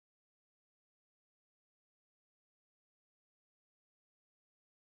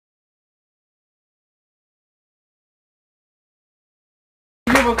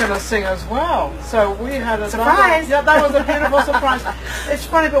you were going to sing as well. So we had a surprise. Yeah, that was a beautiful surprise. It's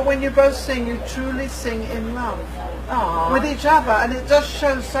funny, but when you both sing, you truly sing in love. Aww. With each other, and it just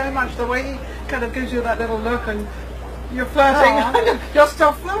shows so much. The way he kind of gives you that little look, and you're flirting, and you're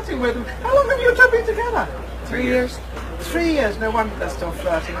still flirting with him. How long have you two been together? 3 years. 3 years. No wonder they're still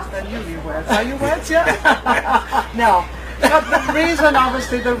flirting. It's their newlyweds. Are you weds yet? No. But the reason,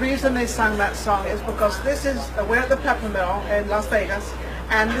 obviously, the reason they sang that song is because this is, we're at the PEPPERMILL in Las Vegas,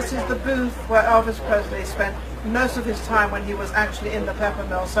 and this is the booth where Elvis Presley spent most of his time when he was actually in the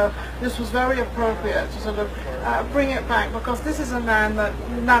PEPPERMILL. So this was very appropriate to sort of bring it back, because this is a man that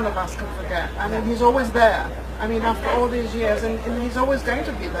none of us can forget. I mean, he's always there. I mean, after all these years, and he's always going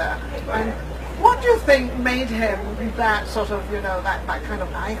to be there. And what do you think made him that sort of, you know, that kind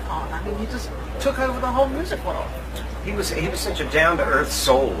of icon? I mean, he just took over the whole music world. He was such a down-to-earth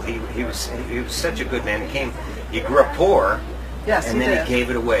soul. He was such a good man. He grew up poor, yes, and then he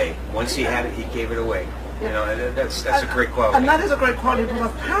gave it away. Once he had it, he gave it away. You know, that's a great quality. And that is a great quality,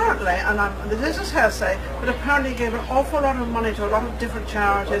 because apparently, and this is hearsay, but apparently he gave an awful lot of money to a lot of different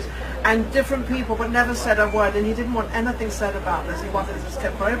charities and different people, but never said a word, and he didn't want anything said about this. He wanted to just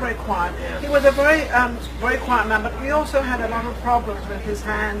keep very, very quiet. He was a very, very quiet man, but we also had a lot of problems with his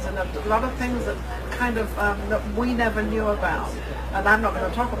hands and a lot of things that kind of, that we never knew about. And I'm not going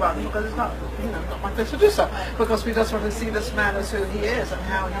to talk about them because it's not, you know, not my place to do so. Because we just want to see this man as who he is and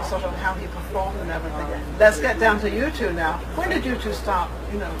how he sort of, how he performed and everything. Let's get down to you two now. When did you two start,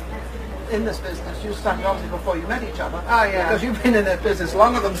 you know, in this business? You started obviously before you met each other. Oh yeah. Because you've been in this business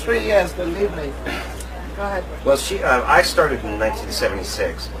longer than 3 years, believe me. Go ahead. Well, I started in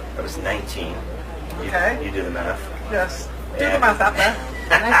 1976. I was 19. Okay. You do the math. Yes. Do the math out there.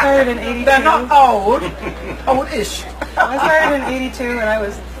 And I started in 82. They're not old. Old-ish. I started in 82 and I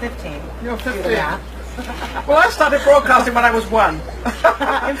was 15. You're 15. Well, I started broadcasting when I was 1.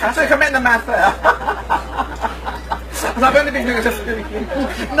 So you can make the math there. And I've only been doing it.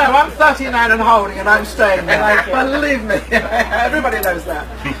 No, I'm 39 and holding, and I'm staying there. Believe me, everybody knows that.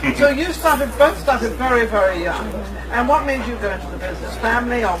 So you both started very, very young. And what made you go into the business?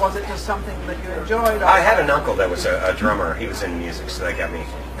 Family, or was it just something that you enjoyed? I had an uncle that was a drummer. He was in music, so that got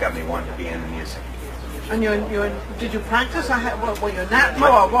me wanting to be in music. And did you practice? Were you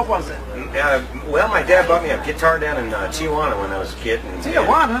natural, or what was it? Well, my dad bought me a guitar down in Tijuana when I was a kid.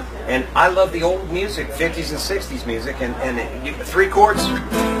 Tijuana? And I love the old music, 50s and 60s music, and 3 chords,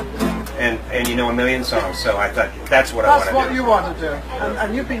 and you know, a million songs. So I thought that's what I want to do. That's what you want to do.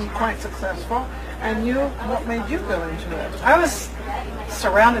 And you've been quite successful. And what made you go into it? I was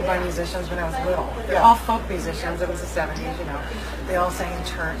surrounded by musicians when I was little. Yeah. All folk musicians. It was the 70s, you know. They all sang in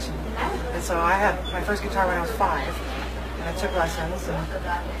church. And so I had my first guitar when I was 5. And I took lessons. And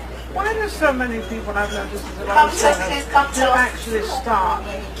why do so many people, I've noticed, a lot of singers who actually start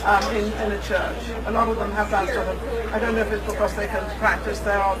in a church? A lot of them have that sort of, I don't know if it's because they can practice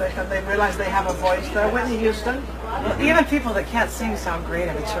there or they realize they have a voice there. Whitney Houston? Even people that can't sing sound great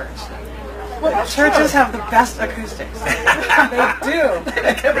in a church. Well, churches have the best acoustics. They do. They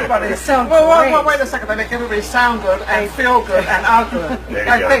make everybody sound great. Wait a second. They make everybody sound good and feel good and are good.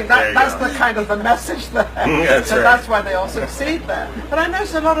 I think that's the kind of the message there. So that's why they all succeed there. But I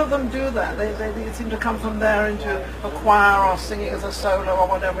notice a lot of them do that. They seem to come from there into a choir or singing as a solo or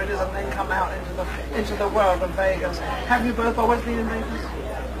whatever it is, and then come out into the world of Vegas. Have you both always been in Vegas?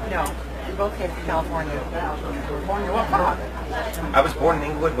 No. We both came from California. California, what part? I was born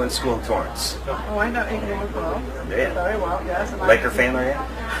in Inglewood, went to school in Torrance. Oh, I know Inglewood well. Yeah. Very well, yes. And Laker fan, are you?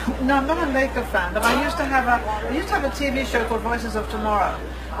 No, I'm not a Laker fan, but I used to have a TV show called Voices of Tomorrow,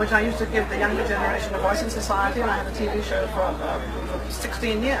 which I used to give the younger generation a voice in society, and I had a TV show for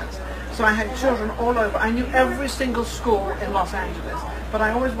 16 years. So I had children all over. I knew every single school in Los Angeles, but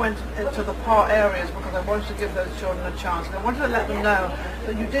I always went into the poor areas because I wanted to give those children a chance. And I wanted to let them know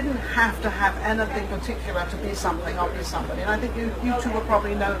that you didn't have to have anything particular to be something or be somebody. And I think you two will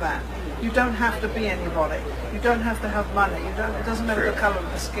probably know that. You don't have to be anybody. You don't have to have money. It doesn't matter the color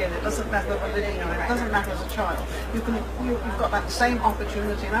of the skin. It doesn't matter the religion. It doesn't matter as a child. You've got that same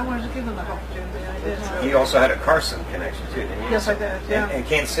opportunity, and I wanted to give them that opportunity. I did. You also had a Carson connection too, didn't you? Yes, I did. Yeah. And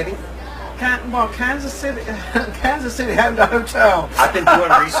Kansas City? Kansas City owned a hotel. I've been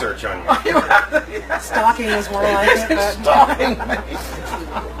doing research on you. Stalking is more like it. But Stalking me.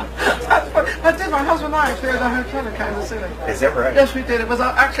 I did. My husband and I actually owned a hotel in Kansas City. Is that right? Yes, we did. It was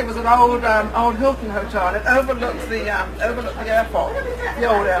actually an old Hilton hotel, and it overlooked the airport, the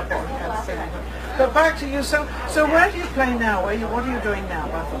old airport in Kansas City. But back to you. So where do you play now? What are you doing now,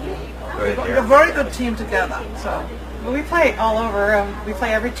 both of you? You've got a very good team together. So. Well, we play all over. We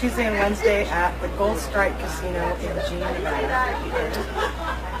play every Tuesday and Wednesday at the Gold Strike Casino in Jean, Nevada.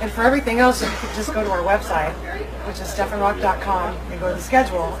 And for everything else, you can just go to our website, which is STEFnROCK.com, and go to the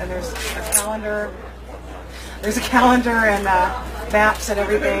schedule. And there's a calendar. There's a calendar and maps and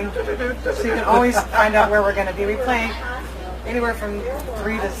everything, so you can always find out where we're going to be. We play anywhere from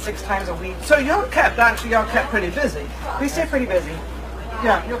 3 to 6 times a week. So you're kept pretty busy. We stay pretty busy.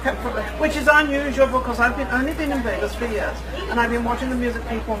 Yeah, you're kept pretty busy, which is unusual because I've only been in Vegas for years, and I've been watching the music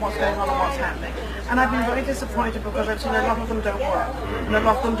people and what's going on and what's happening. And I've been very disappointed because I've seen a lot of them don't work, and a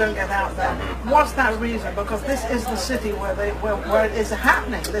lot of them don't get out there. What's that reason? Because this is the city where it is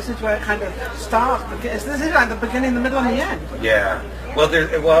happening. This is where it kind of starts. This is like the beginning, the middle, and the end. Yeah. Well,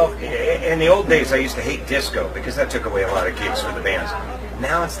 in the old days, I used to hate disco because that took away a lot of gigs for the bands.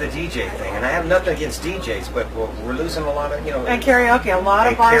 Now it's the DJ thing, and I have nothing against DJs, but we're losing a lot of, And karaoke. A lot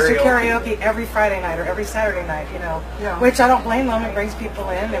of bars do karaoke every Friday night or every Saturday night, Yeah. Which I don't blame them. It brings people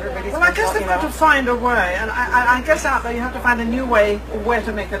in. Everybody's. Well, I guess they've got to find a way, and I guess out there you have to find a new way where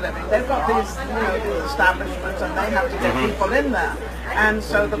to make a living. They've got these, these establishments, and they have to get people in there. And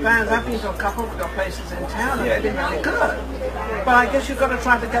so the bands, I've been to a couple of places in town, and they've been really good. But I guess you've got to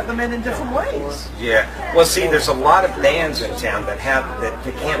try to get them in different ways. Yeah. Well, see, there's a lot of bands in town that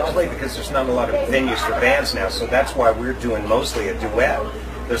they can't play because there's not a lot of venues for bands now. So that's why we're doing mostly a duet.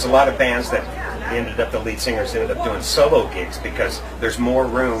 There's a lot of bands that the lead singers ended up doing solo gigs because there's more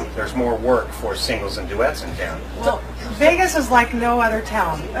room, there's more work for singles and duets in town. Well, Vegas is like no other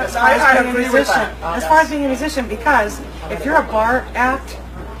town as far as being a musician. As far as being a musician, because if you're a bar act,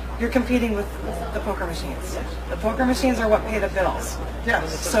 you're competing with the poker machines. The poker machines are what pay the bills.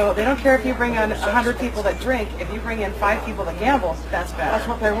 Yes. So they don't care if you bring in 100 people that drink. If you bring in 5 people that gamble, that's bad. That's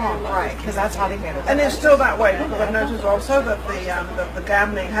what they want. Right, because that's how they made it. And it's still that way, because I've noticed also that the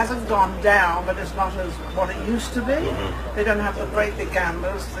gambling hasn't gone down, but it's not as what it used to be. They don't have the great big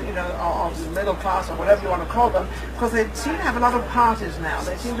gamblers, of middle class or whatever you want to call them, because they seem to have a lot of parties now.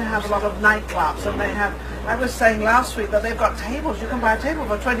 They seem to have a lot of nightclubs, and they have. I was saying last week that they've got tables. You can buy a table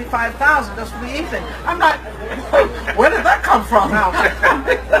for $25,000 just for the evening. I'm like, where did that come from?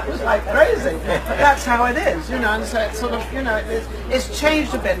 That was like crazy. But that's how it is, and so it's sort of, it's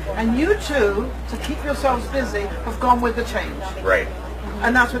changed a bit. And you two, to keep yourselves busy, have gone with the change. Right.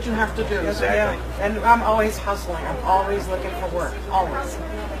 And that's what you have to do. Exactly. Yeah. And I'm always hustling. I'm always looking for work. Always.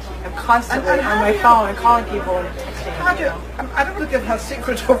 I'm constantly on my phone and calling people and texting. How do you, I don't want to give her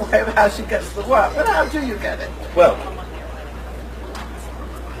secret away of how she gets the work, but how do you get it? Well.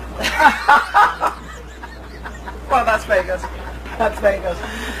 Well, that's Vegas. That's Vegas.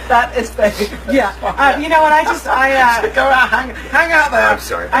 That is Vegas. Yeah. What I go out, hang out there. I'm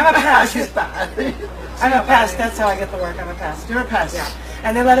sorry. I'm a pest. She's bad. I'm a pest. That's how I get the work. I'm a pest. You're a pest. Yeah.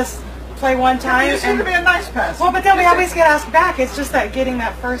 And they let us play one time. You seem to be a nice pest. Well, but then we always get asked back. It's just that getting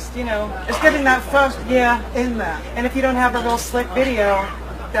that first, It's getting that first in there. And if you don't have a real slick video,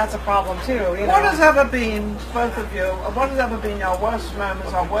 that's a problem too. What has ever been, both of you, what has ever been your worst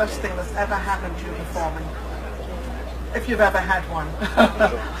moments or worst thing that's ever happened to you performing? If you've ever had one.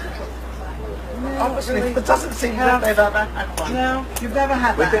 Obviously, it doesn't seem that they've ever had one. No. You've never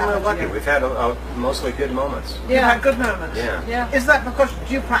had that. We've been real lucky. We've had mostly good moments. You've had good moments. Yeah. Is that because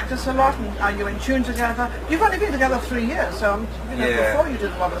you practice a lot and are you in tune together? You've only been together 3 years, so before you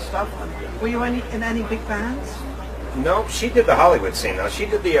did a lot of stuff. Were you in any big bands? No, she did the Hollywood scene though. She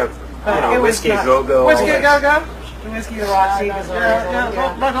did the Whiskey Go Go. Whiskey Go Go. Whiskey Roxy.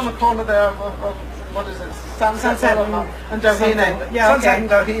 Right on the corner there of what is it? Sunset and Doheny. Yeah, Sunset and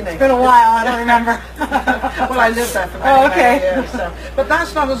Doheny. It's been a while, I don't remember. Well, I lived there for many years. So. But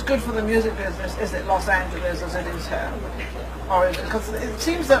that's not as good for the music business, is it, Los Angeles, as it is here? Or is it? Because it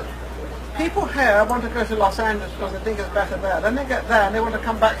seems that people here want to go to Los Angeles because they think it's better there. Then they get there and they want to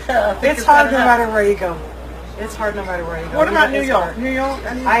come back here. It's hard no matter where you go. It's hard no matter where you go. What about New York? New York?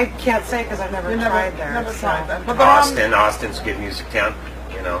 I can't say because I've never tried there. Never tried there. But Austin's a good music town,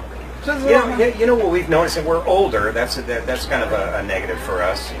 what we've noticed, that we're older. That's kind of a negative for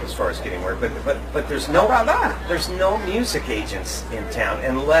us as far as getting work. But there's no there's no music agents in town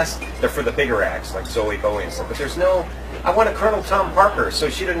unless they're for the bigger acts like Zoe Bowie and stuff. But there's no. I want a Colonel Tom Parker, so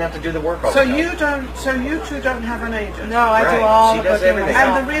she doesn't have to do the work all the time. So you two don't have an agent. No, I do all. She does everything.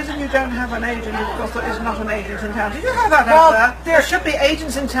 And the reason you don't have an agent is because there is not an agent in town. Did you have that out there? There should be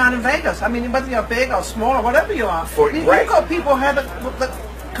agents in town in Vegas. I mean, whether you're big or small or whatever you are. You've got people here that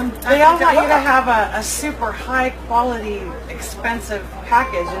They all want you to have a super high quality, expensive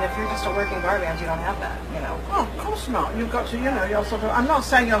package, and if you're just a working bar band, you don't have that, you know. Oh, of course not. You've got to, you know, you're sort of, I'm not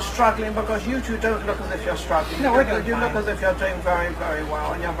saying you're struggling, because you two don't look as if you're struggling. No, we're doing You look fine. as if you're doing very, very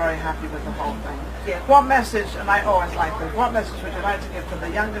well, and you're very happy with the whole thing. Yeah. What message, and I always like this, what message would you like to give to the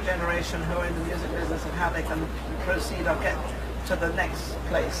younger generation who are in the music business, and how they can proceed or get to the next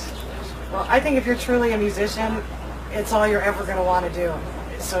place? Well, I think if you're truly a musician, it's all you're ever going to want to do.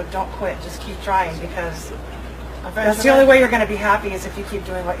 So don't quit. Just keep trying, because that's the only way you're going to be happy is if you keep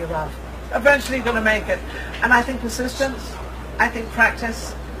doing what you love. Eventually you're going to make it. And I think persistence, I think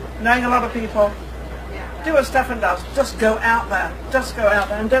practice, knowing a lot of people, do what Stefan does. Just go out there. Just go out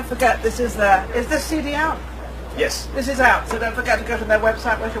there. And don't forget, this is there. Is this CD out? Yes. This is out. So don't forget to go to their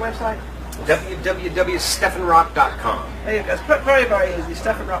website. What's your website? www.STEFnROCK.com. There you go. It's very, very easy.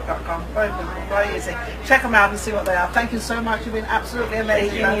 STEFnROCK.com. Very, very easy. Check them out and see what they are. Thank you so much. You've been absolutely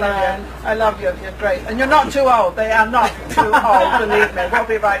amazing. Thank you, Ninon. I love you. You're great. And you're not too old. They are not too old, believe me. We'll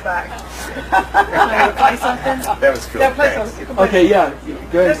be right back. Play something? That was cool. Yeah, play Thanks. something. You can play Okay, yeah, Play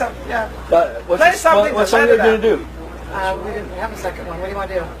good. something, yeah. What song are you going to do? We didn't have a second one. What do you want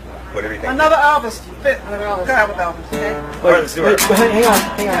to do? Whatever you think. Another Elvis. Another Elvis. Go out with Elvis. Okay? All right, let's do it. Hang on.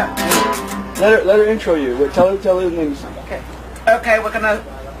 Let her intro you. Tell her the names. Okay. Okay, we're going to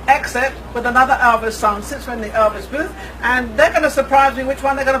exit with another Elvis song since we're in the Elvis booth, and they're going to surprise me which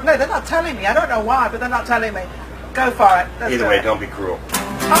one they're going to play. They're not telling me. I don't know why, but they're not telling me. Go for it. Let's Either do way, it. don't be cruel.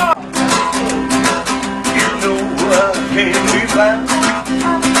 Oh. You know I can't be found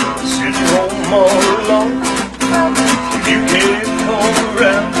sitting home all alone. If you can't come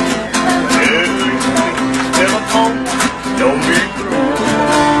around, everything's telephone. Don't be cruel to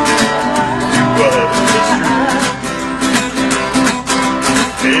us.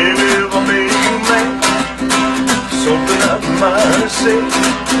 Maybe if I made you mad, something I might say.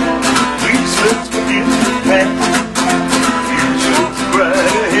 Please let's forget the past. Future's bright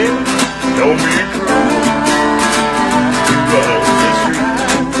ahead. Don't be cruel to us.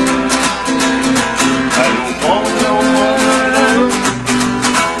 I don't want no more love.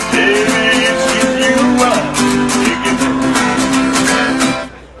 Maybe it's with you I'm thinking.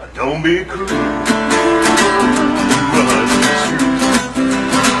 Don't be cruel to us.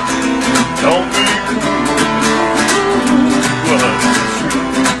 Don't be cruel to us.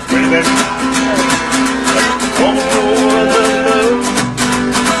 Wait a minute. I don't want no other love.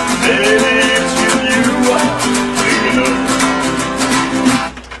 Maybe it's with you I'm thinking of.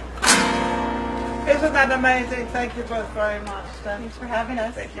 Isn't that amazing? Thank you both very much. Thanks for having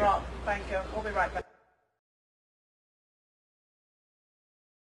us. Thank you. Rock. Thank you. We'll be right back.